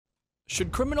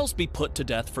Should criminals be put to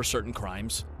death for certain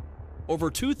crimes?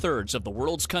 Over 2/3 of the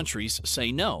world's countries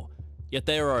say no, yet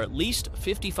there are at least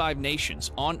 55 nations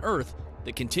on Earth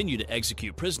that continue to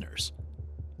execute prisoners.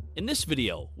 In this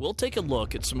video, we'll take a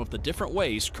look at some of the different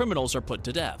ways criminals are put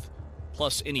to death,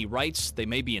 plus any rights they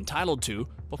may be entitled to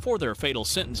before their fatal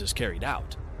sentence is carried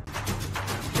out.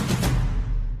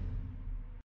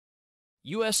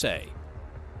 USA.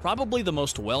 Probably the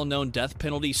most well-known death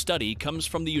penalty study comes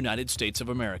from the United States of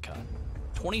America.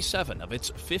 27 of its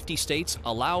 50 states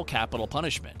allow capital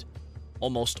punishment.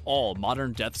 Almost all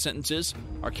modern death sentences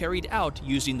are carried out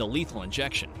using the lethal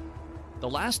injection. The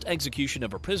last execution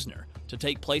of a prisoner to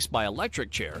take place by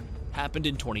electric chair happened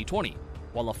in 2020,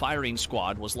 while a firing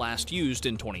squad was last used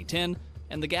in 2010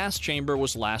 and the gas chamber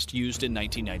was last used in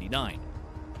 1999.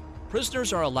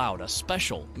 Prisoners are allowed a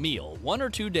special meal 1 or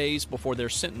 2 days before their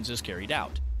sentence is carried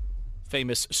out.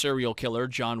 Famous serial killer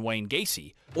John Wayne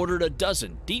Gacy ordered a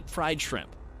dozen deep-fried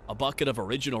shrimp, a bucket of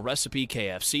original recipe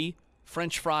KFC,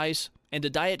 French fries, and a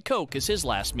Diet Coke as his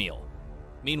last meal.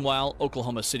 Meanwhile,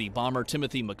 Oklahoma City bomber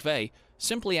Timothy McVeigh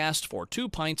simply asked for 2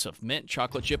 pints of mint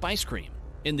chocolate chip ice cream.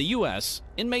 In the U.S.,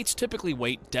 inmates typically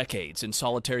wait decades in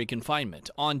solitary confinement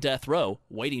on death row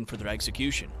waiting for their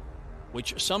execution,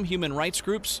 which some human rights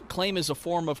groups claim is a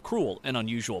form of cruel and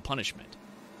unusual punishment.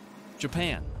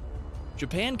 Japan.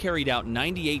 Japan carried out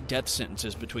 98 death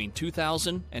sentences between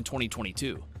 2000 and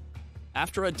 2022.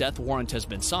 After a death warrant has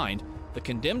been signed, the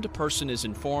condemned person is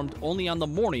informed only on the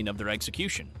morning of their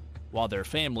execution, while their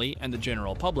family and the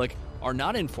general public are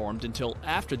not informed until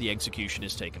after the execution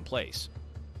has taken place.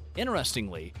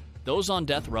 Interestingly, those on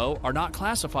death row are not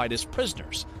classified as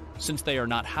prisoners, since they are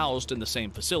not housed in the same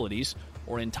facilities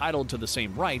or entitled to the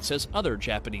same rights as other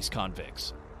Japanese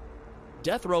convicts.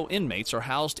 Death row inmates are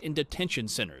housed in detention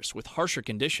centers with harsher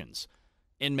conditions.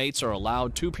 Inmates are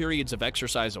allowed 2 periods of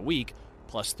exercise a week,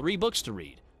 plus 3 books to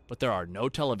read, but there are no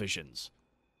televisions.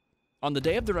 On the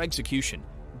day of their execution,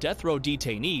 death row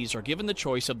detainees are given the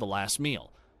choice of the last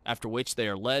meal, after which they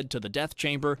are led to the death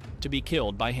chamber to be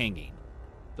killed by hanging.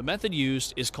 The method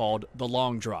used is called the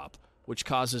long drop, which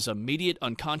causes immediate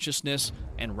unconsciousness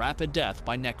and rapid death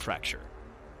by neck fracture.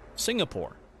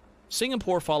 Singapore.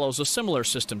 Singapore follows a similar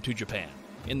system to Japan,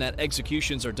 in that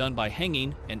executions are done by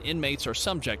hanging and inmates are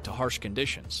subject to harsh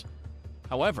conditions.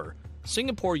 However,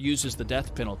 Singapore uses the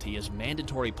death penalty as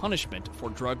mandatory punishment for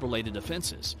drug-related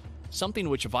offenses, something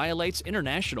which violates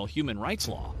international human rights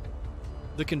law.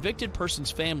 The convicted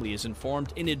person's family is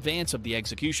informed in advance of the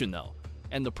execution, though,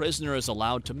 and the prisoner is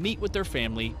allowed to meet with their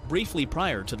family briefly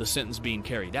prior to the sentence being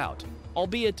carried out,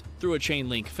 albeit through a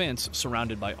chain-link fence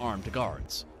surrounded by armed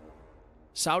guards.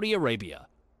 Saudi Arabia.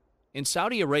 In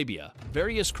Saudi Arabia,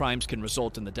 various crimes can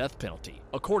result in the death penalty,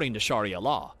 according to Sharia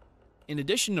law. In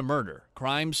addition to murder,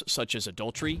 crimes such as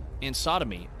adultery and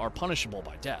sodomy are punishable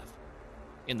by death.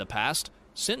 In the past,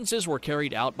 sentences were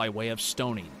carried out by way of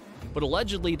stoning, but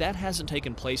allegedly that hasn't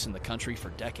taken place in the country for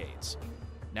decades.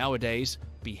 Nowadays,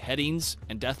 beheadings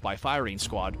and death by firing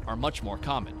squad are much more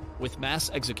common, with mass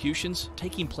executions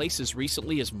taking place as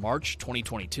recently as March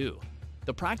 2022.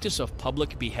 The practice of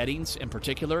public beheadings in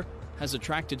particular has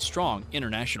attracted strong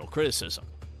international criticism.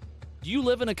 Do you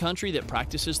live in a country that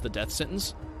practices the death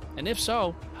sentence? And if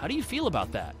so, how do you feel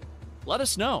about that? Let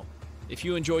us know. If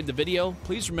you enjoyed the video,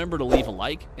 please remember to leave a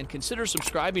like and consider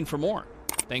subscribing for more.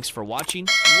 Thanks for watching,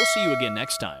 and we'll see you again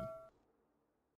next time.